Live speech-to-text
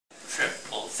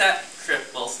step,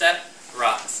 triple step,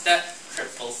 rock step,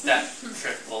 triple step,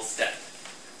 triple step.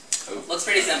 Looks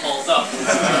pretty simple, so, or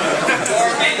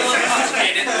maybe a little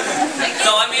complicated.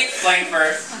 So let me explain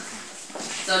first.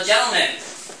 So gentlemen,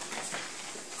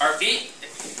 our feet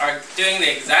are doing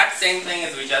the exact same thing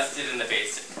as we just did in the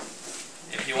basic.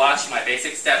 If you watch my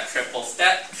basic step, triple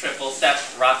step,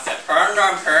 rock step. Per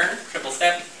underarm turn, triple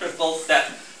step,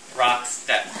 rock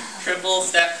step. Triple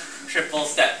step,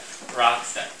 rock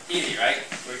step. Easy, right?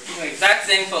 We're keeping the exact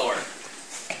same footwork.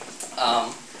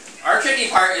 Our tricky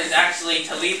part is actually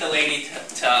to lead the lady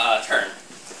to turn.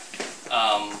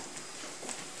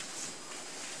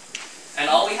 And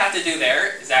all we have to do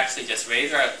there is actually just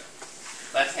raise our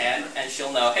left hand and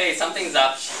she'll know, hey, something's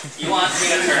up, he wants me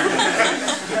to turn.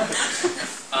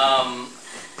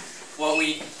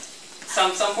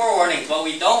 Some forewarnings, what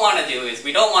we don't want to do is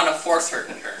we don't want to force her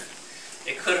to turn.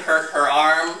 It could hurt her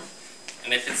arm,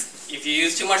 and if you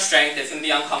use too much strength, it's going to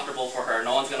be uncomfortable for her.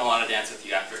 No one's going to want to dance with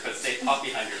you after because they talk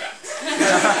behind your back.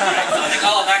 Right? So they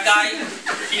go, oh, that guy,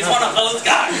 he's one of those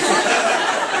guys.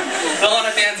 Don't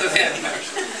want to dance with him.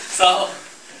 So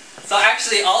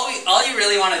actually, all you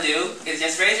really want to do is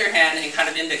just raise your hand and kind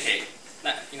of indicate.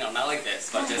 Not like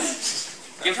this, but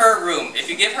just give her room. If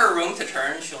you give her room to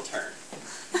turn, she'll turn.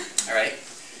 All right?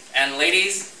 And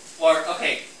ladies,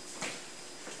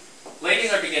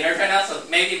 ladies are beginners right now, so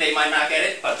maybe they might not get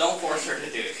it, but don't force her to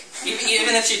do it.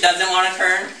 Even if she doesn't want to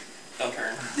turn, don't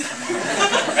turn.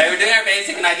 Right? We're doing our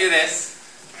basic, and I do this.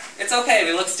 It's okay,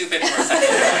 we look stupid for a second.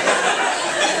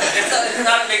 It's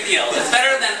not a big deal. It's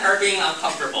better than her being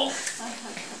uncomfortable.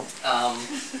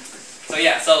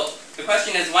 So the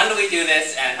question is, when do we do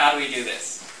this, and how do we do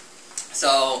this?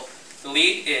 So the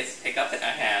lead is pick up a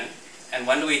hand, and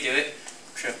when do we do it?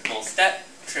 Triple step,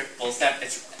 triple step.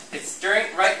 It's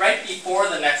during right before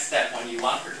the next step when you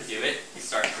want her to do it, you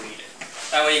start to lead it.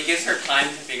 That way it gives her time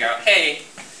to figure out, hey,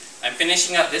 I'm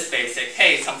finishing up this basic.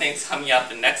 Hey, something's coming up.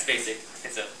 The next basic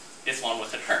is this one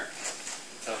with a turn.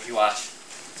 So if you watch,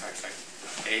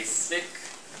 basic,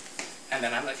 and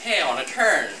then I'm like, hey, I want to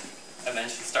turn, and then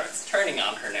she starts turning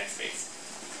on her next basic.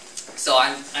 So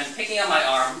I'm picking up my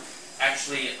arm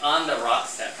actually on the rock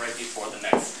step right before the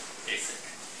next basic.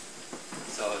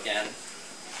 So again, let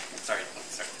me start this.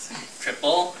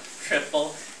 Triple,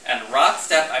 and rock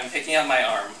step, I'm picking up my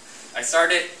arm. I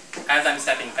start it as I'm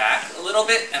stepping back a little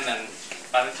bit, and then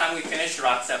by the time we finish the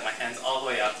rock step, my hand's all the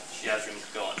way up. She has room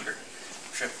to go under.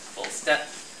 Triple step,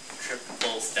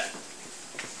 triple step.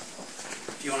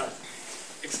 Do you want to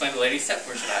explain the lady step,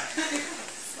 or should I?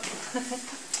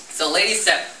 So lady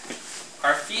step,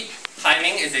 our feet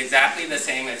timing is exactly the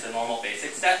same as the normal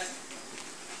basic step.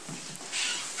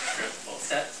 Triple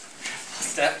step,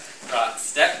 rock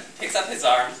step, picks up his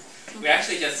arm. We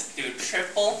actually just do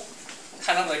triple,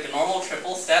 kind of like a normal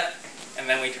triple step, and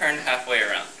then we turn halfway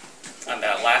around on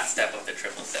that last step of the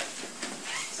triple step.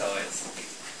 So it's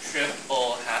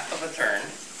triple half of a turn,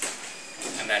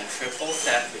 and then triple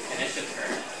step, we finish a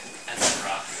turn, and then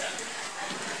rock step.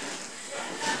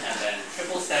 And then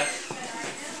triple step,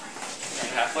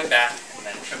 turn halfway back, and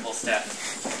then triple step,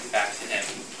 back to him,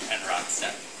 and rock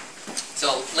step.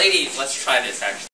 So ladies, let's try this actually.